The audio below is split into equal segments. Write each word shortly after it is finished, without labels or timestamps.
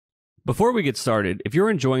Before we get started, if you're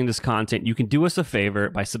enjoying this content, you can do us a favor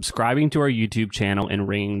by subscribing to our YouTube channel and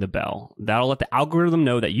ringing the bell. That'll let the algorithm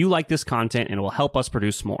know that you like this content and it will help us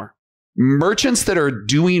produce more. Merchants that are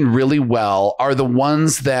doing really well are the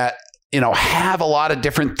ones that have a lot of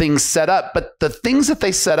different things set up, but the things that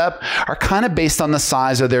they set up are kind of based on the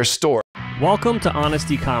size of their store. Welcome to Honest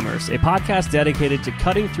Ecommerce, a podcast dedicated to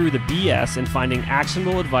cutting through the BS and finding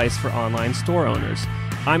actionable advice for online store owners.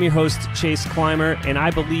 I'm your host, Chase Clymer, and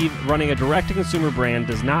I believe running a direct-to-consumer brand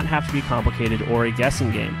does not have to be complicated or a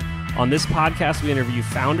guessing game. On this podcast, we interview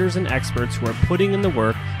founders and experts who are putting in the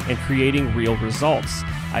work and creating real results.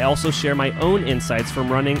 I also share my own insights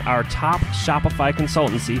from running our top Shopify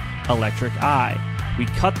consultancy, Electric Eye. We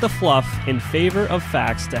cut the fluff in favor of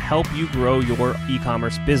facts to help you grow your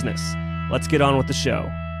e-commerce business. Let's get on with the show.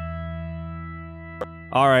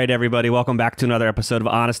 All right, everybody, welcome back to another episode of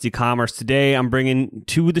Honest Ecommerce. Today, I'm bringing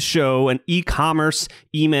to the show an e-commerce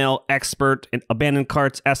email expert, and abandoned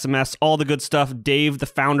carts, SMS, all the good stuff. Dave, the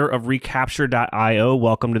founder of Recapture.io.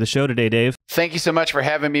 Welcome to the show today, Dave. Thank you so much for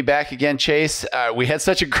having me back again, Chase. We had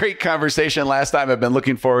such a great conversation last time. I've been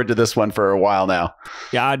looking forward to this one for a while now.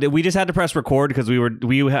 Yeah, we just had to press record because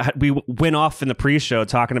we went off in the pre-show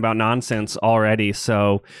talking about nonsense already.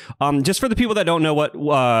 So, just for the people that don't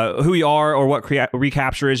know who you are or what Recapture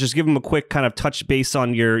is, just give them a quick kind of touch base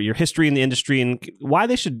on your history in the industry and why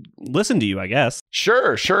they should listen to you, I guess.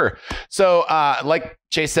 Sure. So, like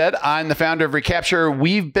Chase said, I'm the founder of Recapture.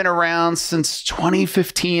 We've been around since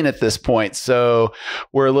 2015 at this point, so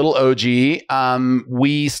we're a little OG.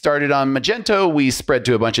 We started on Magento. We spread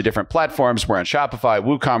to a bunch of different platforms. We're on Shopify,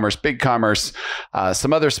 WooCommerce, BigCommerce,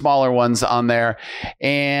 some other smaller ones on there.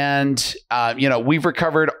 And, we've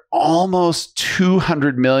recovered almost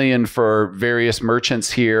 200 million for various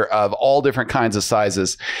merchants here of all different kinds of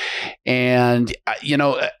sizes. And,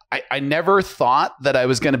 I never thought that I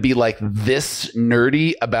was going to be like this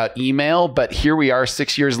nerdy about email, but here we are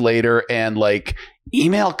 6 years later, and like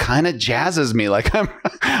email kind of jazzes me. Like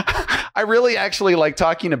I really actually like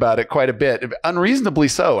talking about it quite a bit, unreasonably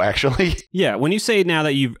so, actually. Yeah, when you say now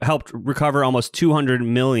that you've helped recover almost 200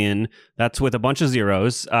 million, that's with a bunch of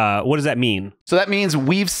zeros. What does that mean? So that means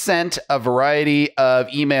we've sent a variety of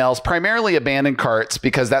emails, primarily abandoned carts,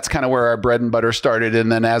 because that's kind of where our bread and butter started.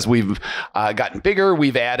 And then as we've gotten bigger,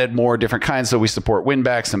 we've added more different kinds. So we support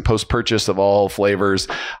win-backs and post-purchase of all flavors,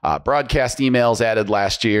 broadcast emails added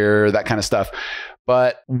last year, that kind of stuff.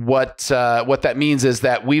 But what that means is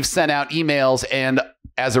that we've sent out emails, and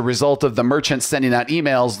as a result of the merchants sending out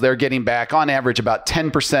emails, they're getting back on average about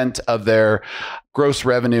 10% of their gross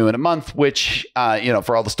revenue in a month, which,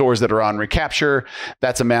 for all the stores that are on Recapture,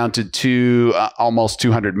 that's amounted to almost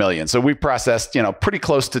 200 million. So we've processed, pretty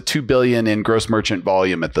close to 2 billion in gross merchant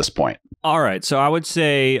volume at this point. All right. So I would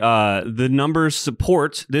say the numbers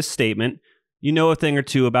support this statement. You know a thing or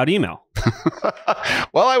two about email.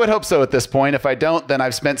 Well, I would hope so at this point. If I don't, then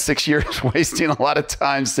I've spent 6 years wasting a lot of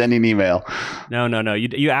time sending email. No.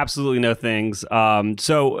 You absolutely know things.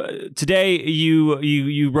 So today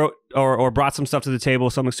you wrote or brought some stuff to the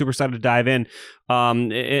table. So I'm super excited to dive in.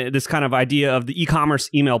 This kind of idea of the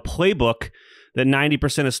e-commerce email playbook that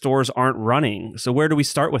 90% of stores aren't running. So where do we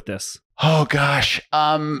start with this? Oh, gosh.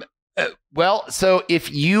 Well, so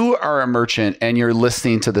if you are a merchant and you're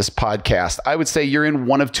listening to this podcast, I would say you're in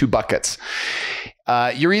one of two buckets.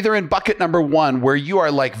 You're either in bucket number one, where you are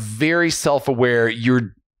like very self-aware,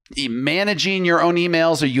 you're managing your own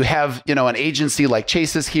emails, or you have, an agency like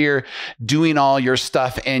Chase's here doing all your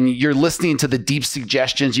stuff, and you're listening to the deep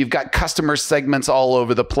suggestions. You've got customer segments all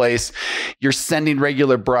over the place. You're sending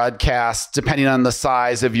regular broadcasts depending on the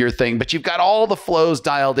size of your thing, but you've got all the flows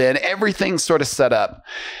dialed in, everything's sort of set up.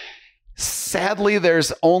 Sadly,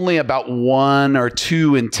 there's only about 1 or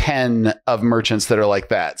 2 in 10 of merchants that are like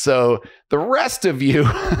that. So the rest of you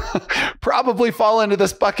probably fall into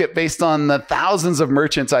this bucket based on the thousands of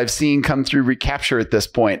merchants I've seen come through Recapture at this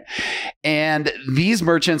point. And these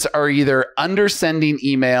merchants are either undersending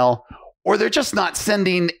email, or they're just not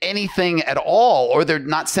sending anything at all, or they're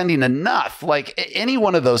not sending enough. Like any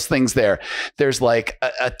one of those things there's like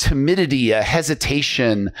a timidity, a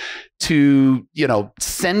hesitation to,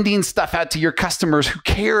 sending stuff out to your customers who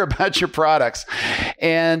care about your products.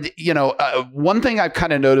 And, one thing I've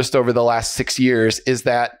kind of noticed over the last 6 years is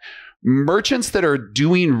that merchants that are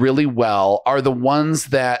doing really well are the ones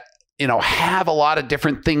that have a lot of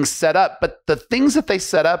different things set up, but the things that they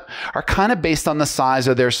set up are kind of based on the size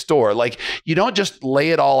of their store. Like you don't just lay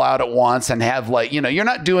it all out at once and have you're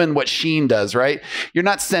not doing what Shein does, right? You're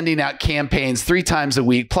not sending out campaigns 3 times a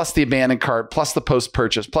week, plus the abandoned cart, plus the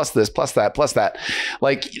post-purchase, plus this, plus that, plus that.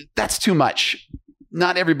 Like that's too much.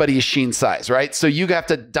 not everybody is Sheen size, right? So you have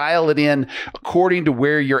to dial it in according to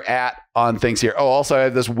where you're at on things here. Oh, also I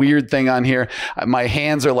have this weird thing on here. My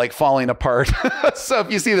hands are like falling apart. So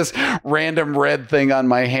if you see this random red thing on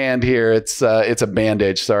my hand here, it's a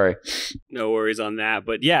bandage. Sorry. No worries on that.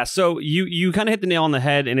 But yeah, so you kind of hit the nail on the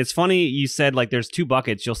head. And it's funny you said like there's two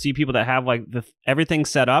buckets. You'll see people that have like everything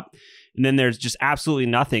set up, and then there's just absolutely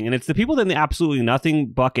nothing. And it's the people in the absolutely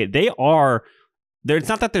nothing bucket. It's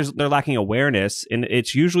not that they're lacking awareness, and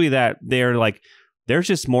it's usually that they're like, there's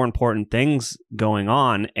just more important things going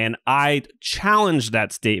on. And I challenge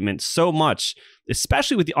that statement so much,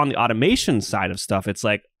 especially on the automation side of stuff. It's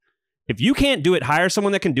like, if you can't do it, hire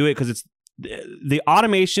someone that can do it, because it's the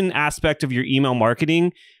automation aspect of your email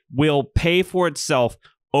marketing will pay for itself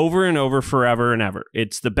over and over, forever and ever.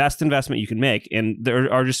 It's the best investment you can make. And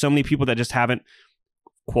there are just so many people that just haven't,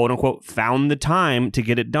 quote unquote, found the time to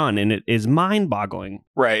get it done. And it is mind boggling.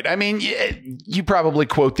 Right. I mean, you probably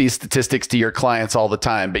quote these statistics to your clients all the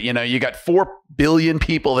time, but you got 4 billion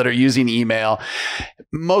people that are using email.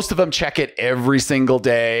 Most of them check it every single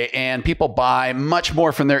day, and people buy much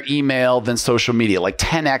more from their email than social media, like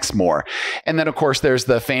 10x more. And then of course there's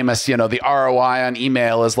the famous, the ROI on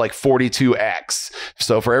email is like 42x.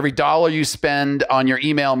 So for every dollar you spend on your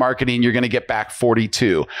email marketing, you're going to get back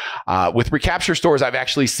 42. With recapture stores, I've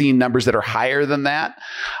actually seen numbers that are higher than that.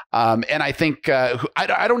 And I think,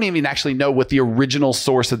 I don't even actually know what the original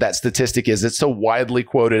source of that statistic is. It's so widely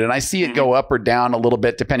quoted, and I see it go up or down a little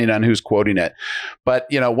bit depending on who's quoting it. But,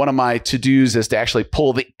 one of my to-dos is to actually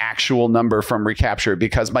pull the actual number from Recapture,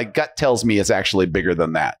 because my gut tells me it's actually bigger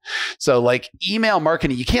than that. So like email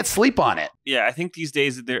marketing, you can't sleep on it. Yeah, I think these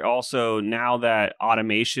days they're also, now that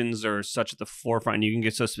automations are such at the forefront, you can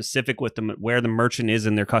get so specific with them, where the merchant is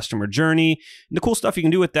in their customer journey, and the cool stuff you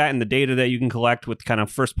can do with that, and the data that you can collect with kind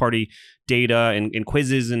of first-party data and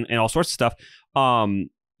quizzes and all sorts of stuff.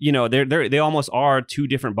 They almost are two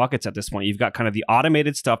different buckets at this point. You've got kind of the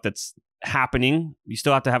automated stuff that's happening. You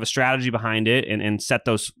still have to have a strategy behind it and set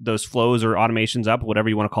those flows or automations up, whatever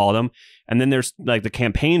you want to call them. And then there's like the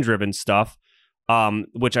campaign-driven stuff,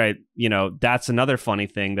 which that's another funny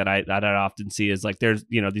thing that I often see is like there's,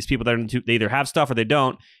 these people that they either have stuff or they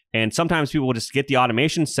don't. And sometimes people will just get the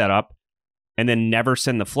automation set up and then never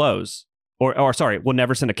send the flows. Or sorry, we'll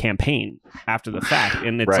never send a campaign after the fact.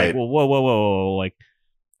 And it's right. Like, well, whoa. Like,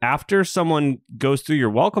 after someone goes through your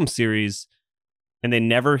welcome series and they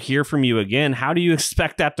never hear from you again, how do you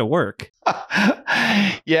expect that to work?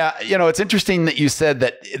 Yeah, it's interesting that you said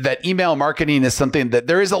that email marketing is something that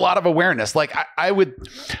there is a lot of awareness. Like I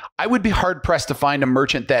would be hard pressed to find a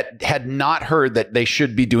merchant that had not heard that they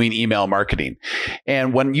should be doing email marketing.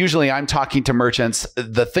 And when usually I'm talking to merchants,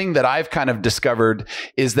 the thing that I've kind of discovered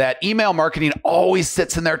is that email marketing always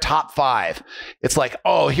sits in their top 5. It's like,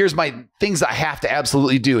 oh, here's my things I have to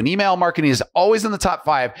absolutely do. And email marketing is always in the top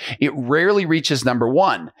 5. It rarely reaches number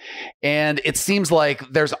 1. And it seems like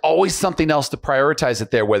there's always something else to prioritize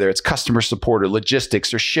it there, whether it's customer support or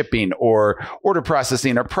logistics or shipping or order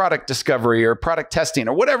processing or product discovery or product testing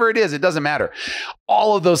or whatever it is. It doesn't matter.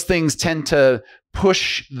 All of those things tend to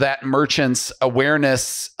push that merchant's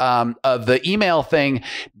awareness of the email thing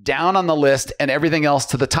down on the list and everything else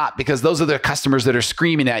to the top, because those are the customers that are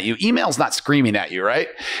screaming at you. Email's not screaming at you, right?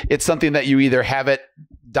 It's something that you either have it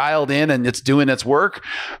dialed in and it's doing its work,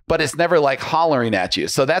 but it's never like hollering at you.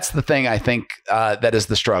 So that's the thing I think that is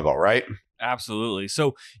the struggle, right? Absolutely.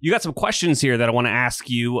 So you got some questions here that I want to ask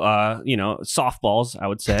you, softballs, I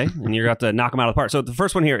would say, and you're going to have to knock them out of the park. So the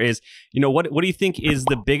first one here is, what do you think is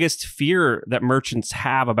the biggest fear that merchants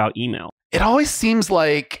have about email? It always seems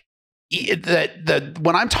like that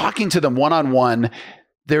when I'm talking to them one-on-one,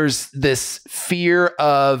 there's this fear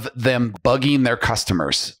of them bugging their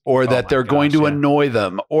customers, or that they're going to annoy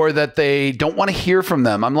them, or that they don't want to hear from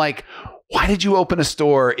them. I'm like, why did you open a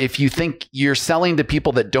store if you think you're selling to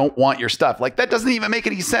people that don't want your stuff? Like, that doesn't even make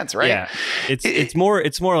any sense, right? Yeah, it's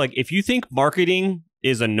more like, if you think marketing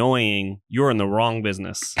is annoying, you're in the wrong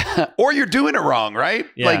business. Or you're doing it wrong, right?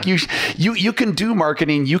 Yeah. Like you can do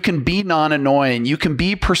marketing, you can be non-annoying, you can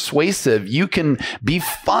be persuasive, you can be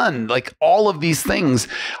fun. Like, all of these things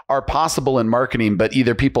are possible in marketing, but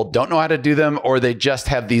either people don't know how to do them, or they just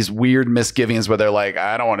have these weird misgivings where they're like,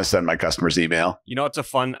 I don't want to send my customers email. It's a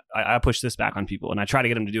fun, I push this back on people, and I try to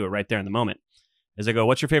get them to do it right there in the moment. As I go,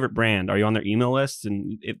 what's your favorite brand? Are you on their email list?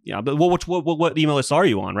 And what email lists are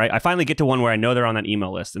you on, right? I finally get to one where I know they're on that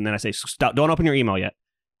email list. And then I say, stop, don't open your email yet.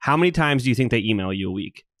 How many times do you think they email you a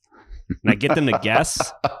week? And I get them to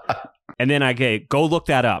guess. And then I go look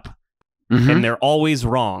that up. Mm-hmm. And they're always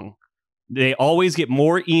wrong. They always get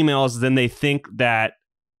more emails than they think that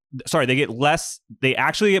sorry, they get less. They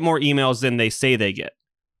actually get more emails than they say they get.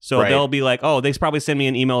 So Right. they'll be like, oh, they probably send me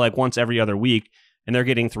an email like once every other week, and they're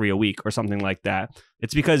getting 3 a week or something like that.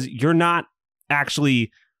 It's because you're not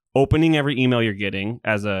actually opening every email you're getting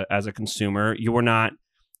as a consumer. You are not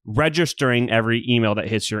registering every email that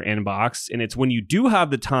hits your inbox. And it's when you do have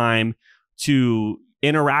the time to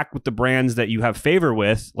interact with the brands that you have favor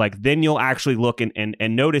with, like then you'll actually look and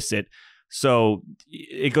notice it. So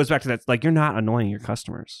it goes back to that, like you're not annoying your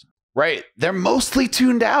customers. Right. They're mostly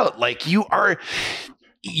tuned out. Like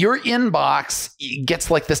your inbox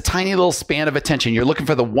gets like this tiny little span of attention. You're looking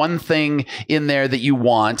for the one thing in there that you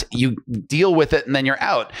want. You deal with it and then you're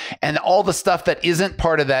out. And all the stuff that isn't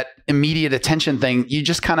part of that immediate attention thing, you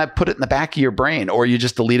just kind of put it in the back of your brain, or you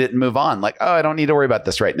just delete it and move on. Like, oh, I don't need to worry about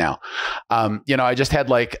this right now. I just had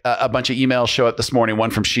like a bunch of emails show up this morning,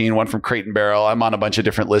 one from Shein, one from Crate and Barrel. I'm on a bunch of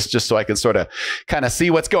different lists just so I can sort of kind of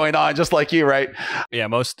see what's going on, just like you, right? Yeah,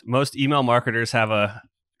 most email marketers have a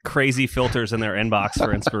crazy filters in their inbox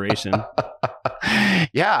for inspiration.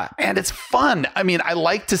 Yeah. And it's fun. I mean, I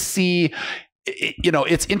like to see,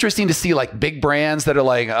 it's interesting to see like big brands that are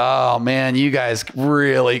like, oh man, you guys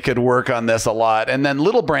really could work on this a lot. And then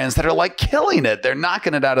little brands that are like killing it. They're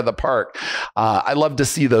knocking it out of the park. I love to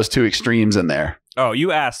see those two extremes in there. Oh,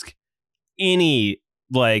 you ask any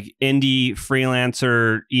like indie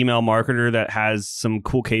freelancer email marketer that has some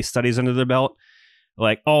cool case studies under their belt.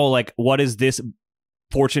 Like, oh, like what is this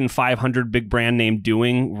Fortune 500 big brand name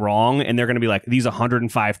doing wrong? And they're going to be like, these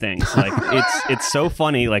 105 things. Like it's so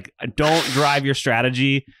funny. Like, don't drive your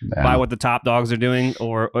strategy by what the top dogs are doing,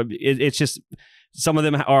 or it's just some of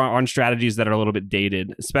them are on strategies that are a little bit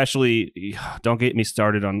dated. Especially, don't get me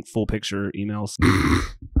started on full picture emails.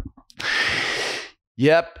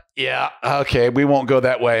 Yep. Yeah. Okay. We won't go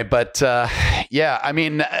that way. But yeah, I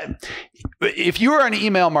mean, if you are an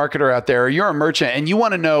email marketer out there, or you're a merchant and you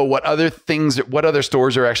want to know what other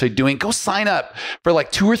stores are actually doing, go sign up for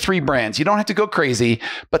like 2 or 3 brands. You don't have to go crazy,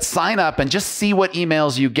 but sign up and just see what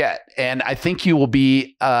emails you get. And I think you will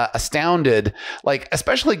be astounded. Like,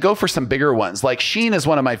 especially go for some bigger ones. Like Shein is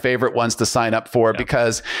one of my favorite ones to sign up for,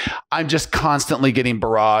 because I'm just constantly getting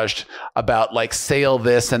barraged about like sale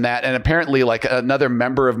this and that. And apparently like another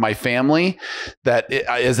member of my family that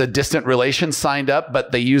is a distant relation signed up,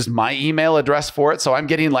 but they used my email address for it. So I'm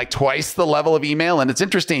getting like twice the level of email. And it's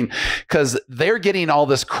interesting because they're getting all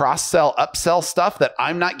this cross-sell, upsell stuff that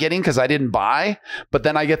I'm not getting because I didn't buy, but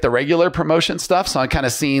then I get the regular promotion stuff. So I'm kind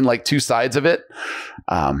of seeing like 2 sides of it.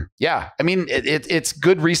 Yeah, I mean, it's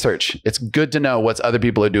good research. It's good to know what other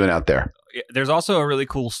people are doing out there. There's also a really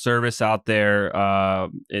cool service out there.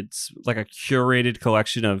 It's like a curated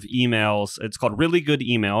collection of emails. It's called Really Good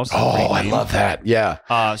Emails. Oh, I love that. Yeah.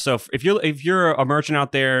 So if you're a merchant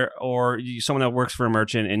out there, or someone that works for a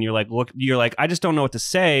merchant, and you're like, I just don't know what to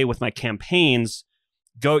say with my campaigns,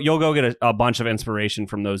 you'll go get a bunch of inspiration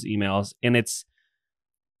from those emails. And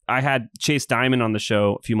I had Chase Diamond on the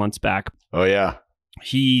show a few months back. Oh yeah.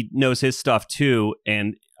 He knows his stuff too,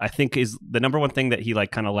 and I think is the number one thing that he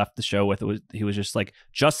like kind of left the show with. He was just like,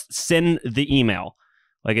 just send the email.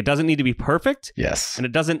 Like, it doesn't need to be perfect. Yes. And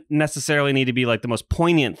it doesn't necessarily need to be like the most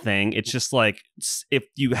poignant thing. It's just like, if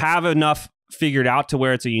you have enough figured out to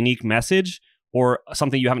where it's a unique message or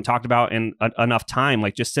something you haven't talked about in enough time,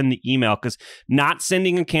 like just send the email, because not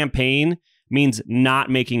sending a campaign means not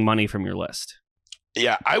making money from your list.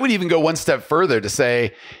 Yeah. I would even go one step further to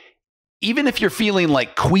say, even if you're feeling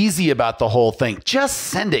like queasy about the whole thing, just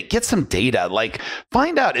send it. Get some data. Like,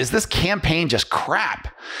 find out, is this campaign just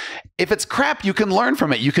crap? If it's crap, you can learn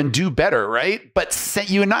from it. You can do better, right? But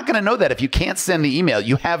you're not going to know that if you can't send the email.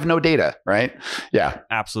 You have no data, right? Yeah,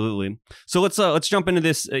 absolutely. So let's jump into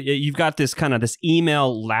this. You've got this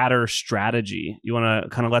email ladder strategy. You want to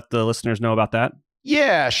kind of let the listeners know about that?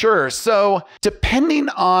 Yeah, sure. So depending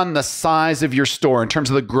on the size of your store in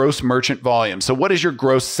terms of the gross merchant volume, so what is your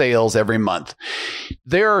gross sales every month?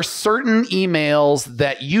 There are certain emails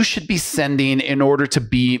that you should be sending in order to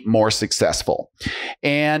be more successful.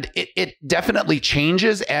 And it definitely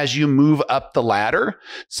changes as you move up the ladder.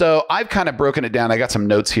 So I've kind of broken it down. I got some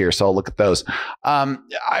notes here, so I'll look at those.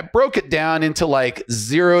 I broke it down into like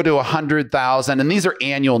 0 to 100,000, and these are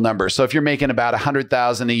annual numbers. So if you're making about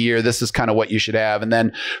 100,000 a year, this is kind of what you should have. have. And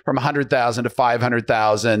then from 100,000 to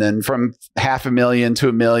 500,000, and from 500,000 to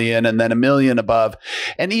 1 million, and then 1 million above.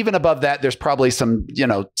 And even above that, there's probably some,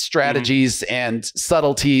 strategies and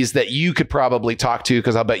subtleties that you could probably talk to,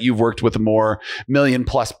 because I'll bet you've worked with more million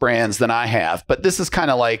plus brands than I have. But this is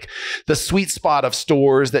kind of like the sweet spot of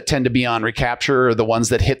stores that tend to be on Recapture are the ones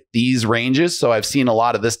that hit these ranges. So I've seen a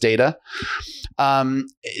lot of this data.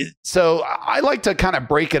 So I like to kind of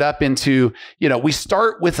break it up into, we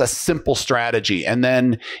start with a simple strategy, and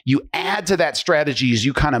then you add to that strategy as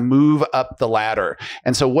you kind of move up the ladder.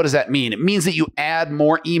 And so what does that mean? It means that you add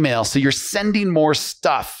more emails. So you're sending more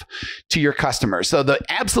stuff to your customers. So the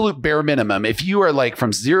absolute bare minimum, if you are like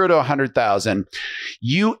from 0 to 100,000,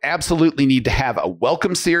 you absolutely need to have a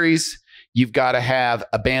welcome series. You've got to have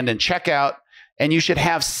abandoned checkout. And you should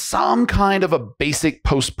have some kind of a basic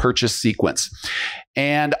post-purchase sequence.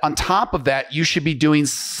 And on top of that, you should be doing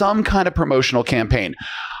some kind of promotional campaign.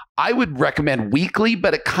 I would recommend weekly,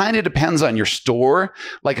 but it kind of depends on your store.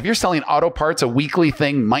 Like if you're selling auto parts, a weekly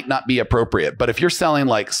thing might not be appropriate. But if you're selling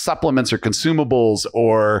like supplements or consumables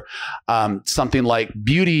or something like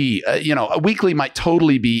beauty, a weekly might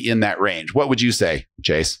totally be in that range. What would you say,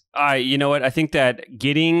 Chase? You know what? I think that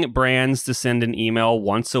getting brands to send an email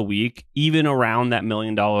once a week, even around that $1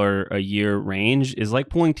 million a year range, is like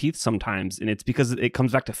pulling teeth sometimes. And it's because it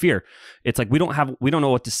comes back to fear. It's like, we don't know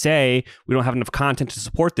what to say. We don't have enough content to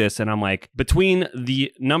support this. And I'm like, between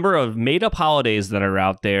the number of made up holidays that are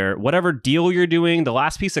out there, whatever deal you're doing, the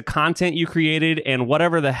last piece of content you created, and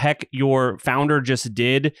whatever the heck your founder just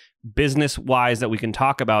did business wise that we can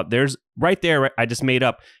talk about, there's right there. I just made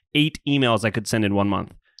up 8 emails I could send in 1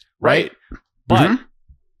 month. Right. But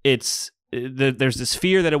there's this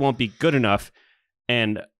fear that it won't be good enough.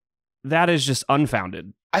 And that is just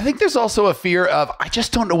unfounded. I think there's also a fear of, I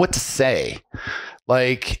just don't know what to say.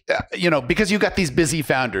 Like, because you've got these busy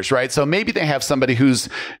founders, right? So maybe they have somebody who's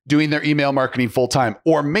doing their email marketing full time,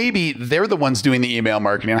 or maybe they're the ones doing the email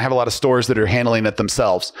marketing. I have a lot of stores that are handling it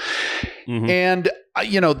themselves. And,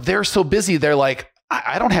 they're so busy. They're like,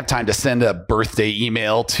 I don't have time to send a birthday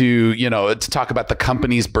email to talk about the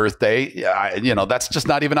company's birthday. That's just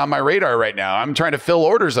not even on my radar right now. I'm trying to fill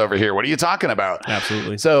orders over here. What are you talking about?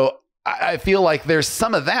 Absolutely. So I feel like there's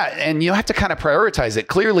some of that, and you have to kind of prioritize it.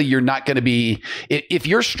 Clearly, you're not going to be, if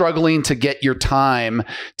you're struggling to get your time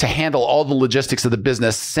to handle all the logistics of the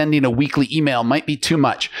business, sending a weekly email might be too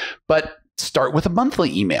much. But start with a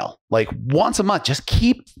monthly email, like once a month. Just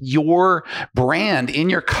keep your brand in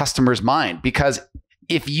your customer's mind, because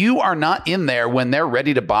if you are not in there when they're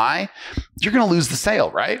ready to buy, you're going to lose the sale,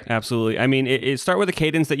 right? Absolutely. I mean, it start with a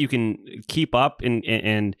cadence that you can keep up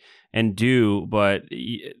and do. But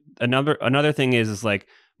another thing is like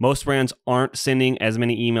most brands aren't sending as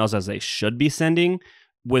many emails as they should be sending,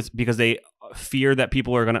 because they fear that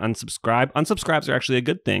people are going to unsubscribe. Unsubscribes are actually a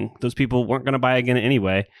good thing. Those people weren't going to buy again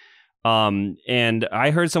anyway. And I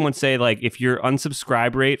heard someone say, like, if your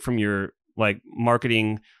unsubscribe rate from your like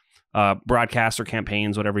marketing broadcasts or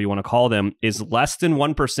campaigns, whatever you want to call them, is less than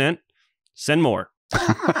 1%, send more.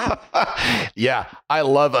 Yeah, I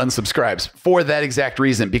love unsubscribes for that exact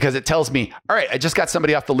reason, because it tells me, all right, I just got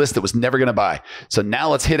somebody off the list that was never going to buy. So now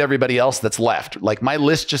let's hit everybody else that's left. Like my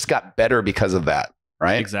list just got better because of that.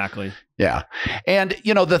 Right? Exactly. Yeah. And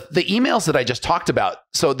the emails that I just talked about,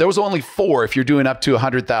 so there was only 4 if you're doing up to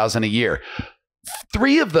 100,000 a year.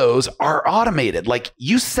 3 of those are automated. Like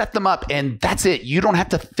you set them up and that's it. You don't have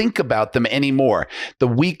to think about them anymore.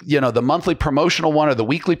 The monthly promotional one or the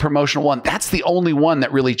weekly promotional one, that's the only one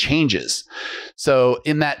that really changes. So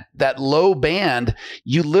in that low band,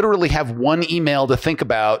 you literally have 1 email to think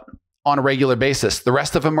about on a regular basis. The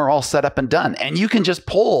rest of them are all set up and done. And you can just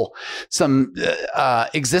pull some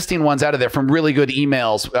existing ones out of there from really good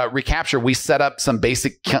emails. Recapture, we set up some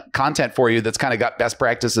basic content for you that's kind of got best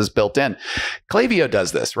practices built in. Klaviyo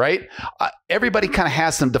does this, right? Everybody kind of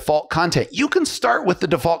has some default content. You can start with the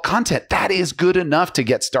default content. That is good enough to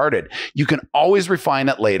get started. You can always refine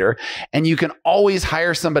it later, and you can always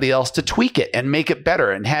hire somebody else to tweak it and make it better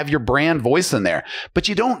and have your brand voice in there. But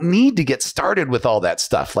you don't need to get started with all that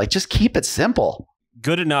stuff. Like just keep it simple.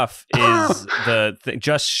 Good enough is the thing.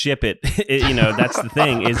 Just ship it. That's the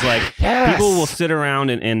thing, is like people will sit around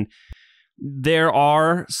and there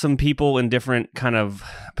are some people in different kind of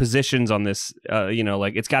positions on this,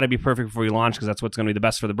 like it's got to be perfect before you launch because that's what's going to be the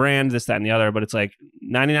best for the brand, this, that, and the other. But it's like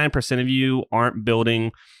 99% of you aren't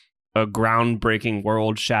building a groundbreaking,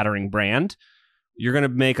 world-shattering brand. You're going to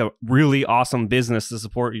make a really awesome business to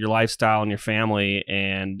support your lifestyle and your family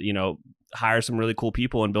and, hire some really cool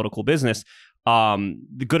people and build a cool business.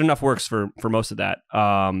 The good enough works for most of that.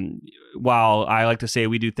 While I like to say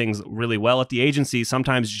we do things really well at the agency,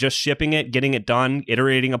 sometimes just shipping it, getting it done,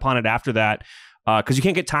 iterating upon it after that, because you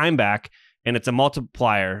can't get time back, and it's a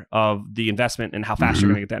multiplier of the investment and how fast you're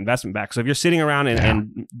going to get that investment back. So if you're sitting around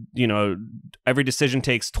and you know, every decision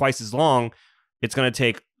takes twice as long, it's going to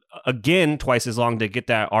take again twice as long to get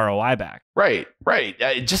that ROI back. Right.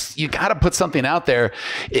 You got to put something out there.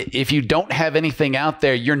 If you don't have anything out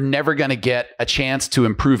there, you're never going to get a chance to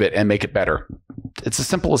improve it and make it better. It's as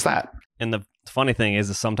simple as that. And the funny thing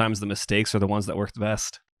is sometimes the mistakes are the ones that work the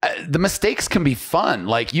best. The mistakes can be fun.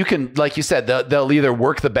 Like you said, they'll either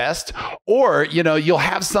work the best, or, you know, you'll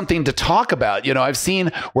have something to talk about. You know, I've seen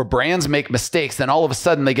where brands make mistakes, then all of a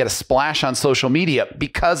sudden they get a splash on social media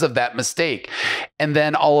because of that mistake. And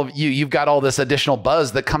then you've got all this additional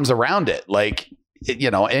buzz that comes around it. Like, you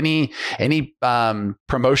know, any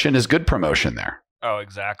promotion is good promotion there. Oh,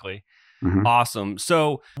 exactly. Mm-hmm. Awesome.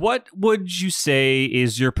 So what would you say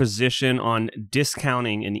is your position on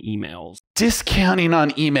discounting in emails? Discounting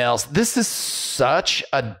on emails. This is such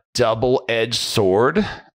a double-edged sword.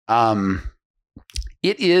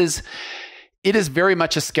 It is very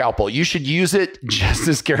much a scalpel. You should use it just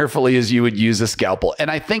as carefully as you would use a scalpel.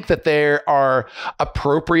 And I think that there are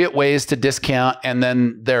appropriate ways to discount, and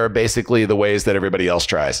then there are basically the ways that everybody else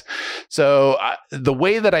tries. So the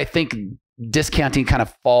way that I think discounting kind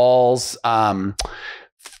of falls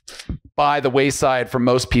by the wayside for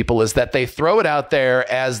most people is that they throw it out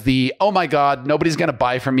there as oh my God, nobody's going to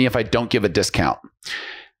buy from me if I don't give a discount.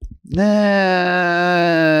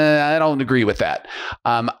 I don't agree with that.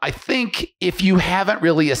 I think if you haven't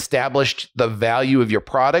really established the value of your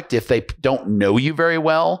product, if they don't know you very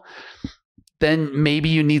well, then maybe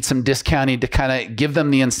you need some discounting to kind of give them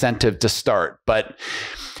the incentive to start. But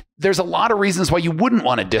there's a lot of reasons why you wouldn't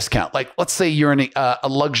want to discount. Like, let's say you're in a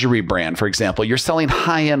luxury brand, for example. You're selling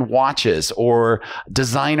high-end watches or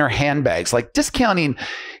designer handbags. Like, discounting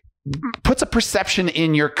puts a perception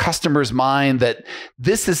in your customer's mind that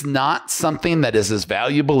this is not something that is as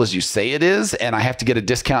valuable as you say it is, and I have to get a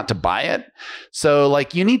discount to buy it. So,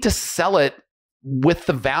 like, you need to sell it with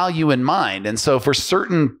the value in mind. And so for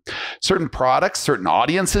certain products, certain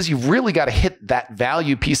audiences, you've really got to hit that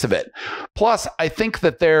value piece of it. Plus, I think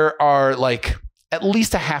that there are like at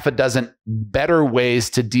least a half a dozen better ways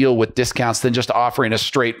to deal with discounts than just offering a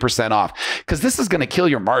straight % off, because this is going to kill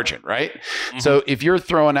your margin, right? Mm-hmm. So if you're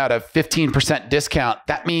throwing out a 15% discount,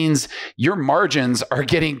 that means your margins are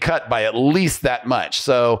getting cut by at least that much.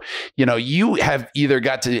 So, you know, you have either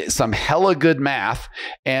got to some hella good math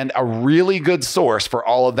and a really good source for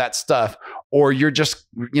all of that stuff, or you're just,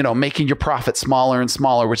 you know, making your profit smaller and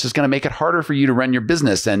smaller, which is going to make it harder for you to run your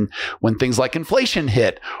business. And when things like inflation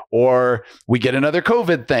hit, or we get another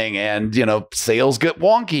COVID thing and, you know, sales get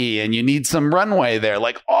wonky and you need some runway there,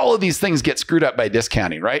 like all of these things get screwed up by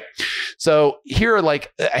discounting, right? So here are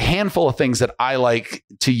like a handful of things that I like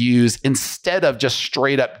to use instead of just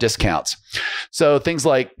straight up discounts. So things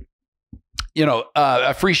like, you know,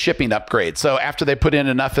 a free shipping upgrade. So after they put in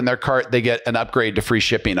enough in their cart, they get an upgrade to free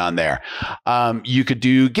shipping on there. You could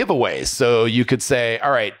do giveaways. So you could say,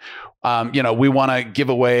 all right, you know, we want to give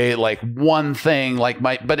away like one thing, like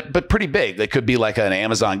but pretty big. They could be like an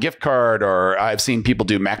Amazon gift card, or I've seen people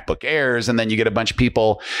do MacBook Airs, and then you get a bunch of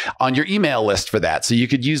people on your email list for that. So you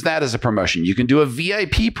could use that as a promotion. You can do a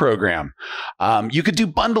VIP program. You could do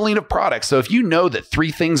bundling of products. So if you know that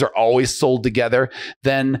 3 things are always sold together,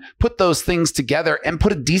 then put those things together and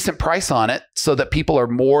put a decent price on it so that people are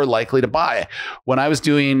more likely to buy. When I was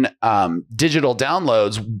doing digital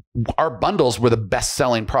downloads, our bundles were the best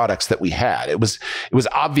selling products that we had. It was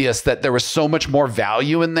obvious that there was so much more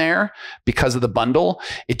value in there because of the bundle.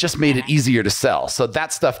 It just made it easier to sell. So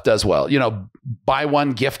that stuff does well. You know, buy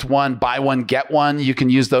one, gift one, buy one, get one. You can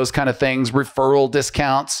use those kind of things. Referral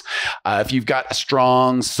discounts. If you've got a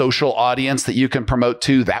strong social audience that you can promote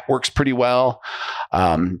to, that works pretty well.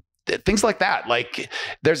 Things like that. Like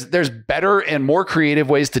there's better and more creative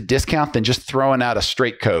ways to discount than just throwing out a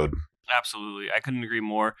straight code. Absolutely. I couldn't agree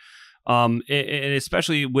more. And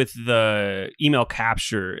especially with the email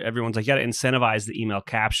capture, everyone's like, you got to incentivize the email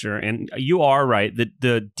capture. And you are right.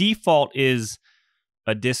 The default is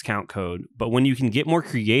a discount code. But when you can get more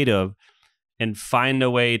creative and find a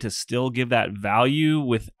way to still give that value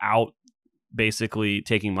without basically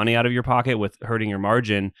taking money out of your pocket, with hurting your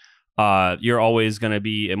margin, you're always going to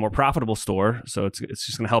be a more profitable store. So it's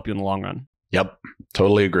just going to help you in the long run. Yep.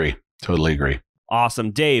 Totally agree. Awesome.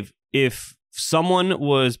 Dave, if someone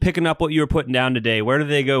was picking up what you were putting down today, where do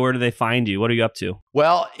they go? Where do they find you? What are you up to?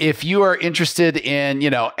 Well, if you are interested in,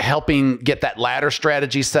 helping get that ladder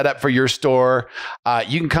strategy set up for your store,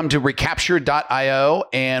 you can come to recapture.io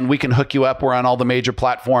and we can hook you up. We're on all the major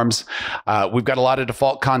platforms. We've got a lot of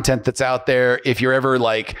default content that's out there. If you're ever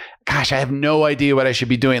like, gosh, I have no idea what I should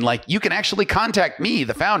be doing, like, you can actually contact me,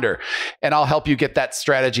 the founder, and I'll help you get that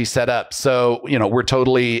strategy set up. So, we're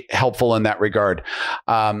totally helpful in that regard.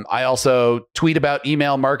 I also tweet about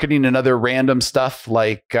email marketing and other random stuff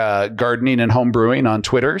like gardening and home brewing on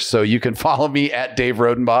Twitter. So you can follow me at Dave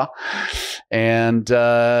Rodenbaugh. And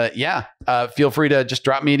feel free to just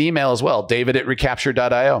drop me an email as well,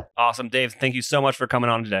 david@recapture.io. Awesome. Dave, thank you so much for coming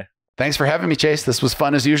on today. Thanks for having me, Chase. This was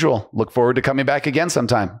fun as usual. Look forward to coming back again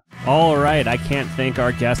sometime. All right. I can't thank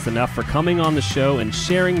our guests enough for coming on the show and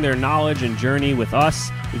sharing their knowledge and journey with us.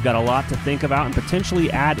 We've got a lot to think about and potentially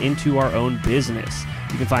add into our own business.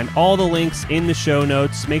 You can find all the links in the show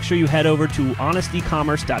notes. Make sure you head over to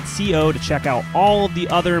honestecommerce.co to check out all of the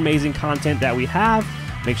other amazing content that we have.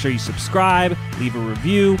 Make sure you subscribe, leave a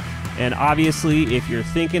review, and obviously, if you're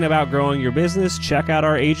thinking about growing your business, check out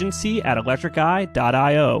our agency at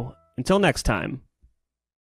electriceye.io. Until next time.